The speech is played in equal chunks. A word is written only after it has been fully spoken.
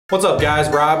What's up guys,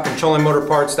 Rob,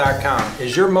 ControllingMotorParts.com.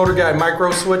 Is your Motor Guide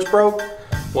Micro Switch broke?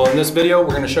 Well, in this video we're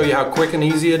going to show you how quick and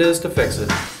easy it is to fix it.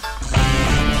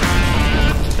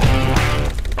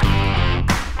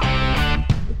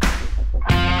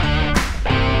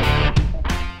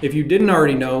 If you didn't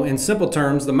already know, in simple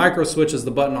terms, the micro switch is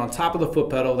the button on top of the foot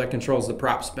pedal that controls the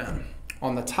prop spin.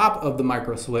 On the top of the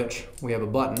micro switch, we have a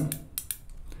button,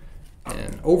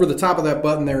 and over the top of that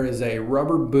button there is a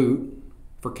rubber boot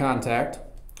for contact.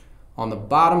 On the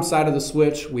bottom side of the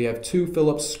switch, we have two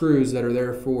Phillips screws that are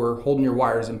there for holding your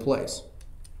wires in place.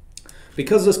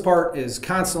 Because this part is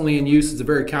constantly in use, it's a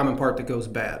very common part that goes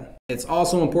bad. It's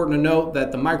also important to note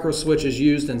that the micro switch is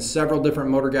used in several different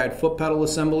Motor Guide foot pedal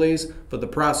assemblies, but the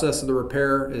process of the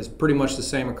repair is pretty much the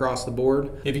same across the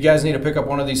board. If you guys need to pick up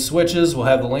one of these switches, we'll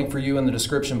have the link for you in the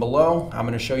description below. I'm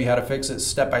going to show you how to fix it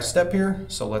step by step here,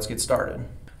 so let's get started.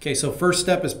 Okay, so first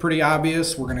step is pretty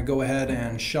obvious. We're going to go ahead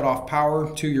and shut off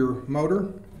power to your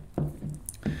motor.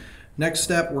 Next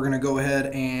step, we're going to go ahead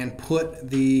and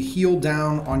put the heel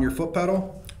down on your foot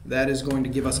pedal. That is going to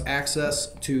give us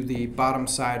access to the bottom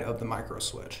side of the micro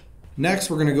switch. Next,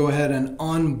 we're going to go ahead and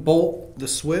unbolt the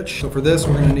switch. So for this,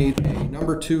 we're going to need a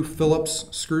number 2 Phillips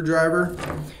screwdriver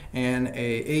and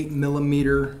a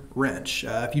 8mm wrench.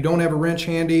 If you don't have a wrench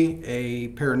handy, a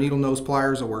pair of needle nose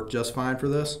pliers will work just fine for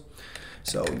this.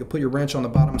 So you'll put your wrench on the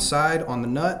bottom side on the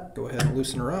nut. Go ahead and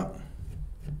loosen her up.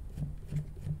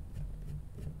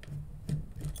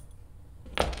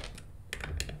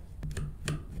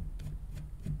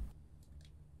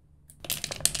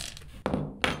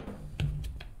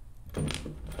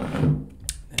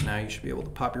 And now you should be able to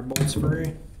pop your bolts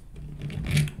free.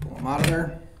 Pull them out of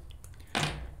there.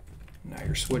 Now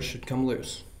your switch should come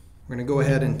loose. We're going to go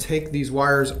ahead and take these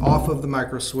wires off of the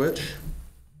micro switch.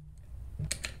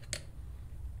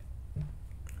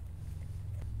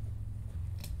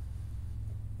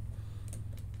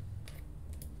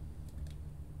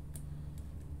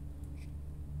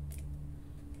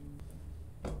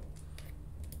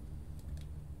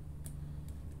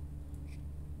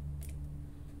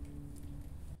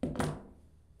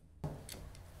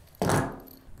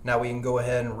 Now we can go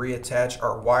ahead and reattach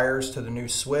our wires to the new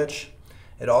switch.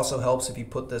 It also helps if you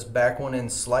put this back one in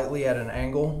slightly at an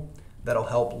angle. That'll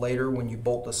help later when you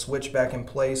bolt the switch back in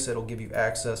place. It'll give you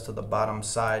access to the bottom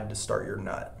side to start your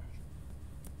nut.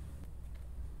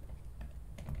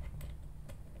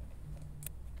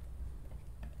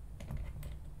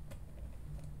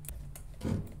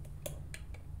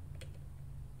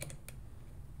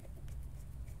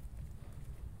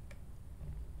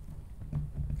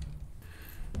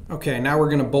 Okay, now we're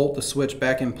going to bolt the switch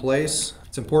back in place.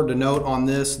 It's important to note on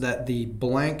this that the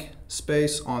blank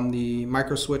space on the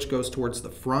micro switch goes towards the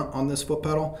front on this foot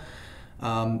pedal.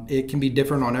 It can be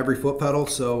different on every foot pedal,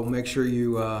 so make sure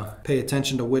you pay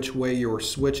attention to which way your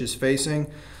switch is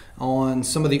facing. On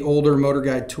some of the older Motor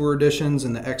Guide Tour editions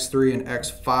and the X3 and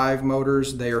X5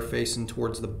 motors, they are facing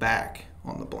towards the back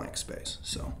on the blank space.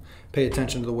 So pay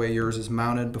attention to the way yours is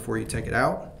mounted before you take it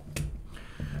out.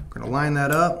 We're going to line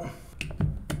that up.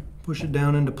 Push it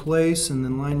down into place and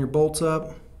then line your bolts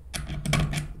up.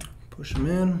 Push them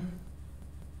in.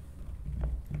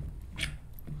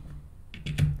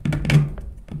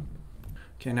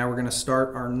 Okay, now we're going to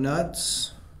start our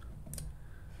nuts.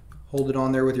 Hold it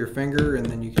on there with your finger and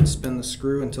then you can spin the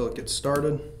screw until it gets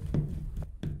started.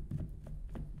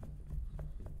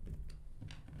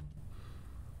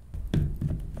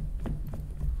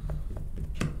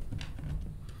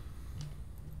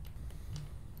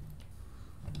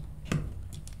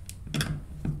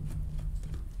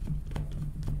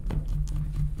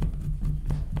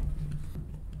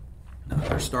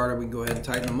 They're started, we can go ahead and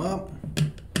tighten them up.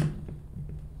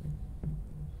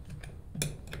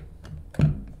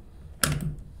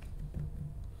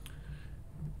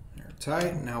 They're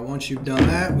tight. Now once you've done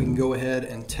that, we can go ahead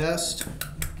and test.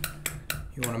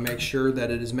 You want to make sure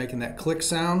that it is making that click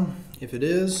sound. If it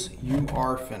is, you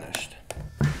are finished.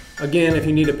 Again, if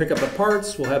you need to pick up the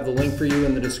parts, we'll have the link for you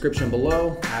in the description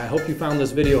below. I hope you found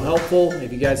this video helpful.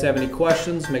 If you guys have any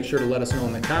questions, make sure to let us know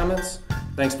in the comments.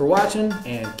 Thanks for watching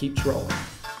and keep trolling.